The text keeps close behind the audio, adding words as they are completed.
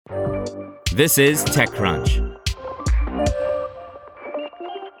This is TechCrunch.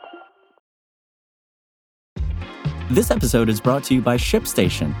 This episode is brought to you by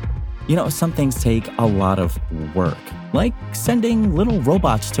ShipStation. You know, some things take a lot of work, like sending little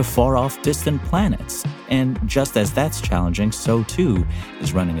robots to far-off distant planets. And just as that's challenging, so too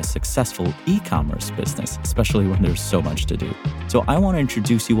is running a successful e-commerce business, especially when there's so much to do. So I want to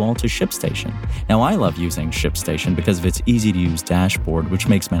introduce you all to ShipStation. Now, I love using ShipStation because of its easy-to-use dashboard, which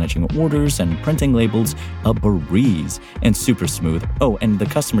makes managing orders and printing labels a breeze and super smooth. Oh, and the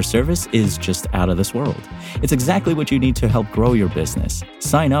customer service is just out of this world. It's exactly what you need to help grow your business.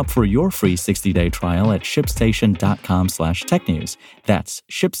 Sign up for your free 60-day trial at shipstation.com/technews. That's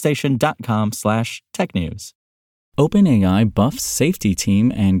shipstation.com/technews. OpenAI buffs safety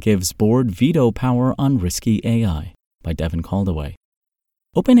team and gives board veto power on risky AI by Devin Caldaway.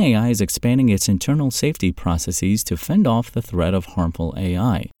 OpenAI is expanding its internal safety processes to fend off the threat of harmful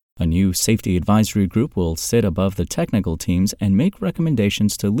AI. A new safety advisory group will sit above the technical teams and make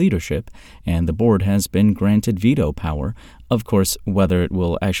recommendations to leadership, and the board has been granted veto power. Of course, whether it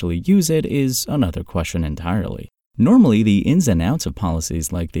will actually use it is another question entirely. Normally, the ins and outs of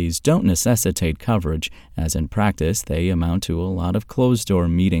policies like these don't necessitate coverage, as in practice they amount to a lot of closed-door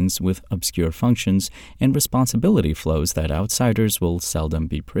meetings with obscure functions and responsibility flows that outsiders will seldom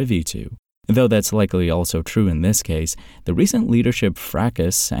be privy to. Though that's likely also true in this case, the recent leadership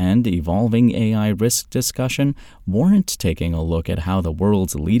fracas and evolving AI risk discussion warrant taking a look at how the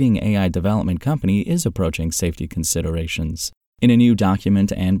world's leading AI development company is approaching safety considerations. In a new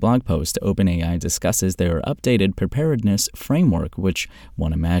document and blog post, OpenAI discusses their updated preparedness framework, which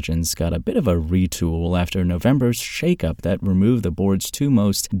one imagines got a bit of a retool after November's shakeup that removed the board's two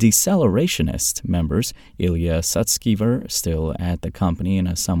most decelerationist members, Ilya Sutskever, still at the company in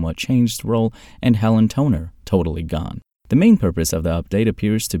a somewhat changed role, and Helen Toner, totally gone. The main purpose of the update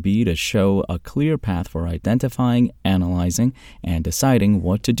appears to be to show a clear path for identifying, analyzing, and deciding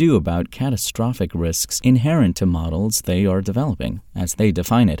what to do about catastrophic risks inherent to models they are developing, as they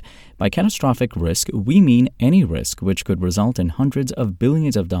define it. By catastrophic risk, we mean any risk which could result in hundreds of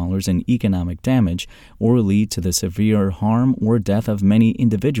billions of dollars in economic damage or lead to the severe harm or death of many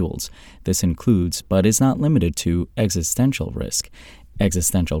individuals. This includes, but is not limited to, existential risk.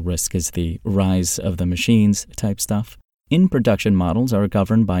 Existential risk is the rise of the machines type stuff. In-production models are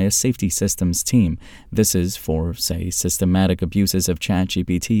governed by a safety systems team. This is for, say, systematic abuses of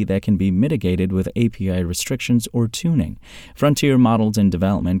ChatGPT that can be mitigated with API restrictions or tuning. Frontier models in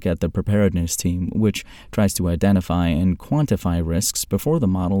development get the preparedness team, which tries to identify and quantify risks before the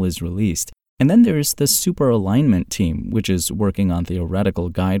model is released. And then there's the super alignment team, which is working on theoretical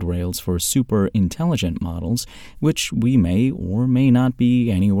guide rails for super intelligent models, which we may or may not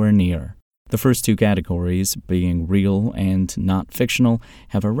be anywhere near. The first two categories, being real and not fictional,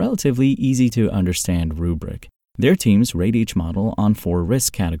 have a relatively easy-to-understand rubric. Their teams rate each model on 4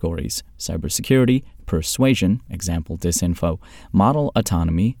 risk categories: cybersecurity, persuasion, example disinfo, model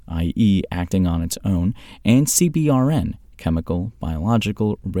autonomy, i.e. acting on its own, and CBRN, chemical,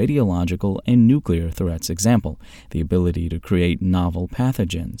 biological, radiological, and nuclear threats, example, the ability to create novel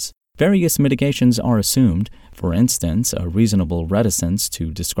pathogens. Various mitigations are assumed, for instance, a reasonable reticence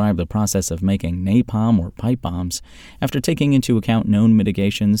to describe the process of making napalm or pipe bombs. After taking into account known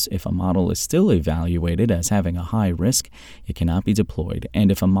mitigations, if a model is still evaluated as having a high risk, it cannot be deployed,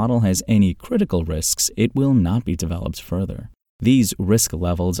 and if a model has any critical risks, it will not be developed further. These risk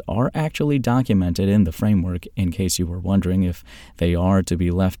levels are actually documented in the framework, in case you were wondering if they are to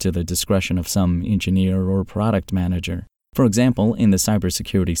be left to the discretion of some engineer or product manager. For example, in the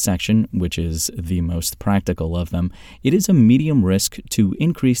cybersecurity section, which is the most practical of them, it is a medium risk to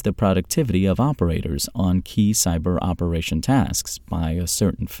increase the productivity of operators on key cyber operation tasks by a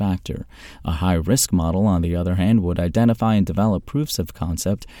certain factor. A high-risk model, on the other hand, would identify and develop proofs of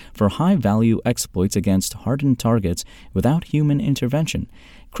concept for high-value exploits against hardened targets without human intervention.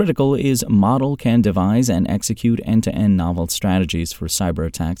 Critical is model can devise and execute end-to-end novel strategies for cyber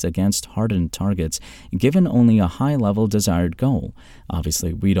attacks against hardened targets, given only a high-level desired goal.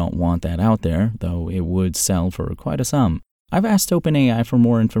 Obviously, we don't want that out there, though it would sell for quite a sum. I've asked OpenAI for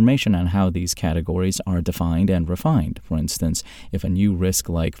more information on how these categories are defined and refined. For instance, if a new risk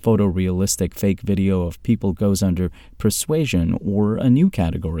like photorealistic fake video of people goes under persuasion or a new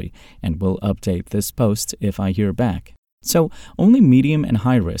category, and will update this post if I hear back. So only medium and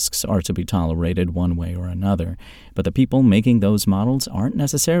high risks are to be tolerated one way or another, but the people making those models aren't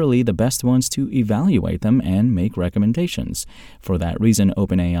necessarily the best ones to evaluate them and make recommendations. For that reason,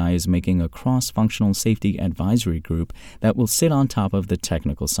 OpenAI is making a cross-functional safety advisory group that will sit on top of the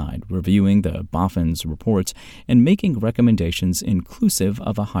technical side, reviewing the BaFin's reports and making recommendations inclusive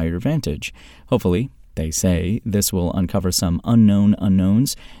of a higher vantage. Hopefully, they say this will uncover some unknown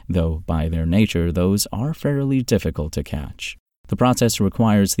unknowns, though by their nature those are fairly difficult to catch. The process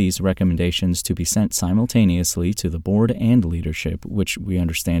requires these recommendations to be sent simultaneously to the board and leadership, which we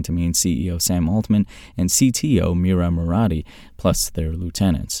understand to mean CEO Sam Altman and CTO Mira Murati, plus their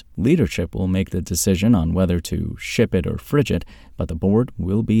lieutenants. Leadership will make the decision on whether to ship it or fridge it, but the board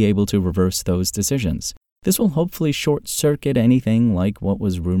will be able to reverse those decisions. This will hopefully short-circuit anything like what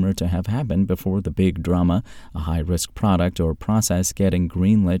was rumored to have happened before the big drama, a high-risk product or process getting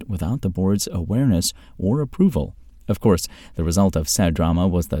greenlit without the board's awareness or approval. Of course, the result of said drama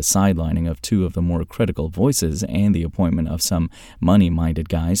was the sidelining of two of the more critical voices and the appointment of some money-minded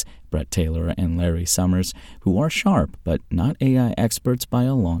guys, Brett Taylor and Larry Summers, who are sharp but not AI experts by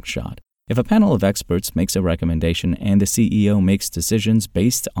a long shot. If a panel of experts makes a recommendation and the CEO makes decisions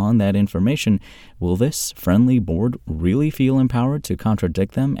based on that information, will this friendly board really feel empowered to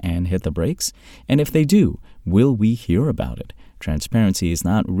contradict them and hit the brakes? And if they do, will we hear about it? Transparency is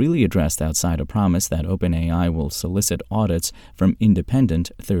not really addressed outside a promise that OpenAI will solicit audits from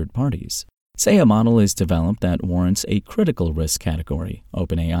independent third parties. Say a model is developed that warrants a critical risk category.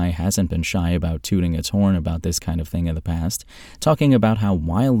 OpenAI hasn't been shy about tooting its horn about this kind of thing in the past, talking about how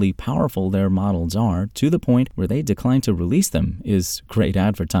wildly powerful their models are to the point where they decline to release them is great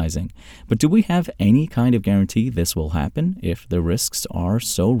advertising. But do we have any kind of guarantee this will happen if the risks are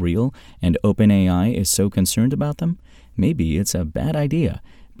so real and OpenAI is so concerned about them? Maybe it's a bad idea,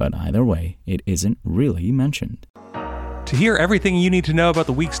 but either way, it isn't really mentioned. To hear everything you need to know about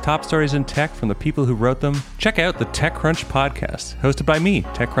the week's top stories in tech from the people who wrote them, check out the TechCrunch podcast, hosted by me,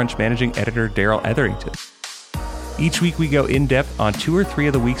 TechCrunch managing editor Daryl Etherington. Each week we go in-depth on 2 or 3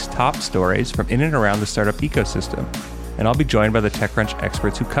 of the week's top stories from in and around the startup ecosystem, and I'll be joined by the TechCrunch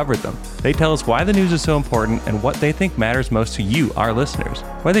experts who covered them. They tell us why the news is so important and what they think matters most to you, our listeners,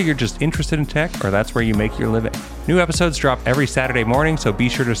 whether you're just interested in tech or that's where you make your living. New episodes drop every Saturday morning, so be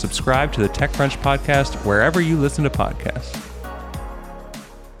sure to subscribe to the TechCrunch podcast wherever you listen to podcasts.